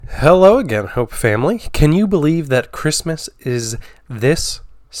Hello again, Hope family. Can you believe that Christmas is this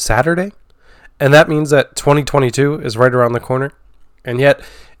Saturday? And that means that 2022 is right around the corner. And yet,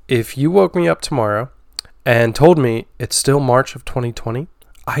 if you woke me up tomorrow and told me it's still March of 2020,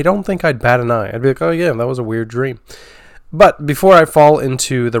 I don't think I'd bat an eye. I'd be like, oh yeah, that was a weird dream. But before I fall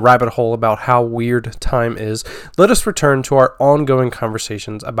into the rabbit hole about how weird time is, let us return to our ongoing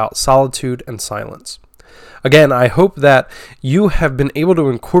conversations about solitude and silence. Again, I hope that you have been able to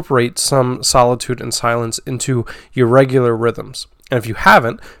incorporate some solitude and silence into your regular rhythms. And if you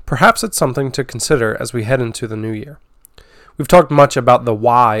haven't, perhaps it's something to consider as we head into the new year. We've talked much about the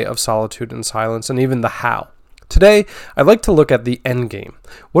why of solitude and silence and even the how. Today, I'd like to look at the end game.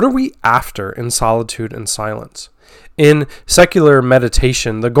 What are we after in solitude and silence? In secular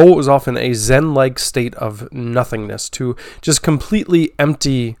meditation, the goal is often a Zen-like state of nothingness, to just completely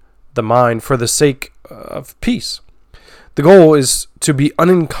empty the mind for the sake of peace. The goal is to be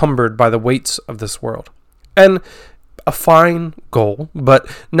unencumbered by the weights of this world. And a fine goal, but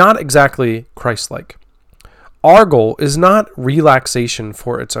not exactly Christ-like. Our goal is not relaxation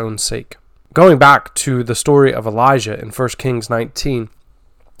for its own sake. Going back to the story of Elijah in 1 Kings 19,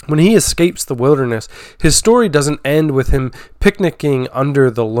 when he escapes the wilderness, his story doesn't end with him picnicking under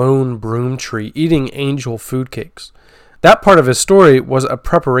the lone broom tree, eating angel food cakes. That part of his story was a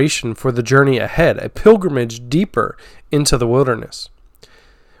preparation for the journey ahead, a pilgrimage deeper into the wilderness.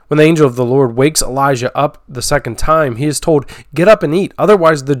 When the angel of the Lord wakes Elijah up the second time, he is told, "Get up and eat,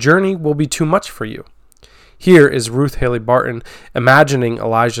 otherwise the journey will be too much for you." Here is Ruth Haley Barton imagining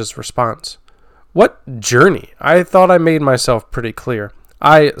Elijah's response. "What journey? I thought I made myself pretty clear.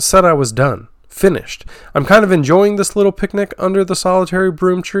 I said I was done, finished. I'm kind of enjoying this little picnic under the solitary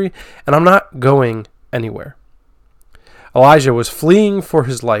broom tree, and I'm not going anywhere." Elijah was fleeing for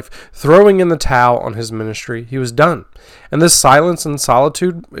his life, throwing in the towel on his ministry. He was done. And this silence and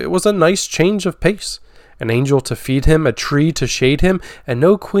solitude, it was a nice change of pace. An angel to feed him, a tree to shade him, and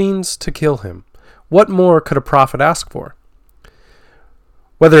no queens to kill him. What more could a prophet ask for?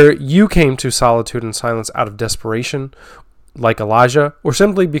 Whether you came to solitude and silence out of desperation, like Elijah, or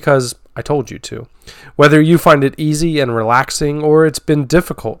simply because I told you to, whether you find it easy and relaxing, or it's been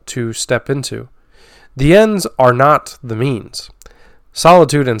difficult to step into, the ends are not the means.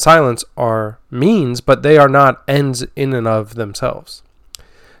 Solitude and silence are means, but they are not ends in and of themselves.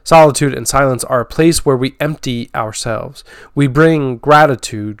 Solitude and silence are a place where we empty ourselves. We bring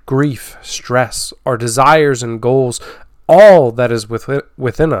gratitude, grief, stress, our desires and goals, all that is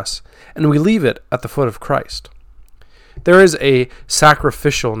within us, and we leave it at the foot of Christ. There is a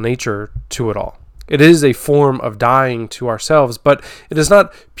sacrificial nature to it all. It is a form of dying to ourselves, but it is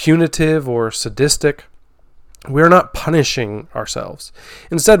not punitive or sadistic. We are not punishing ourselves.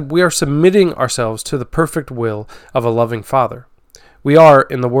 Instead, we are submitting ourselves to the perfect will of a loving Father. We are,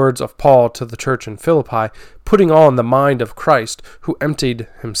 in the words of Paul to the church in Philippi, putting on the mind of Christ, who emptied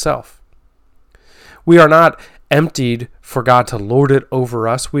himself. We are not emptied for God to lord it over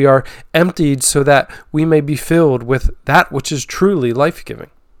us. We are emptied so that we may be filled with that which is truly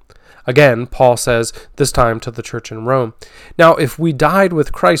life-giving. Again, Paul says, this time to the church in Rome, "Now if we died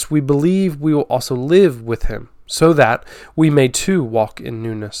with Christ, we believe we will also live with him, so that we may too walk in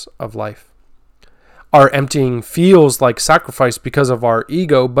newness of life." Our emptying feels like sacrifice because of our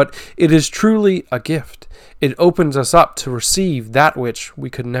ego, but it is truly a gift. It opens us up to receive that which we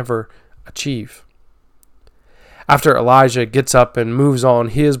could never achieve. After Elijah gets up and moves on,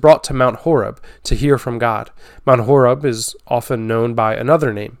 he is brought to Mount Horeb to hear from God. Mount Horeb is often known by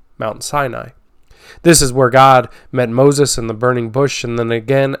another name, Mount Sinai. This is where God met Moses in the burning bush and then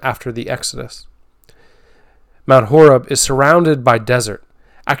again after the Exodus. Mount Horeb is surrounded by desert,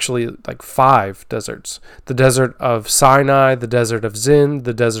 actually like 5 deserts. The desert of Sinai, the desert of Zin,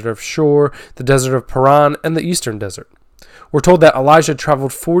 the desert of Shur, the desert of Paran, and the eastern desert. We're told that Elijah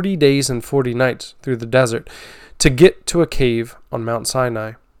traveled 40 days and 40 nights through the desert to get to a cave on Mount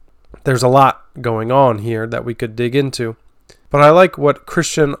Sinai. There's a lot going on here that we could dig into, but I like what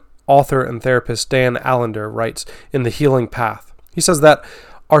Christian author and therapist Dan Allender writes in The Healing Path. He says that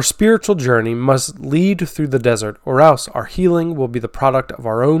our spiritual journey must lead through the desert, or else our healing will be the product of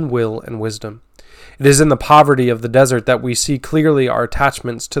our own will and wisdom. It is in the poverty of the desert that we see clearly our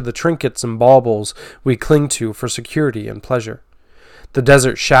attachments to the trinkets and baubles we cling to for security and pleasure. The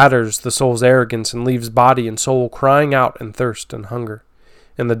desert shatters the soul's arrogance and leaves body and soul crying out in thirst and hunger.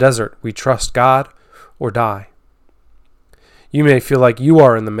 In the desert, we trust God or die. You may feel like you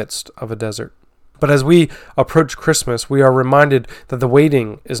are in the midst of a desert. But as we approach Christmas, we are reminded that the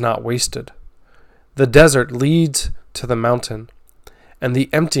waiting is not wasted. The desert leads to the mountain, and the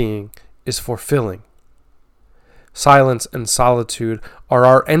emptying is fulfilling. Silence and solitude are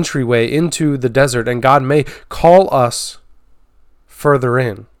our entryway into the desert, and God may call us further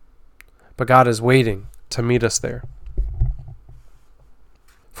in, but God is waiting to meet us there.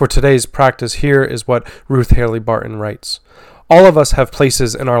 For today's practice, here is what Ruth Haley Barton writes. All of us have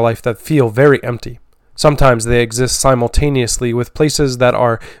places in our life that feel very empty. Sometimes they exist simultaneously with places that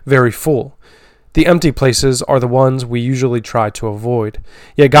are very full. The empty places are the ones we usually try to avoid,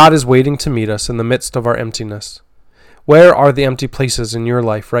 yet God is waiting to meet us in the midst of our emptiness. Where are the empty places in your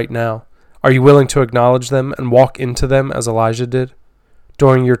life right now? Are you willing to acknowledge them and walk into them as Elijah did?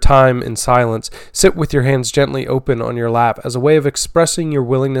 During your time in silence, sit with your hands gently open on your lap as a way of expressing your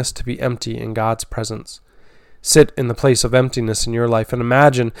willingness to be empty in God's presence. Sit in the place of emptiness in your life and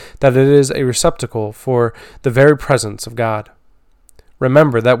imagine that it is a receptacle for the very presence of God.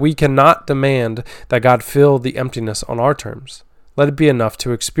 Remember that we cannot demand that God fill the emptiness on our terms. Let it be enough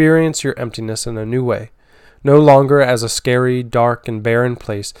to experience your emptiness in a new way, no longer as a scary, dark, and barren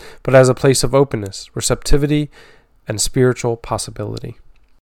place, but as a place of openness, receptivity, and spiritual possibility.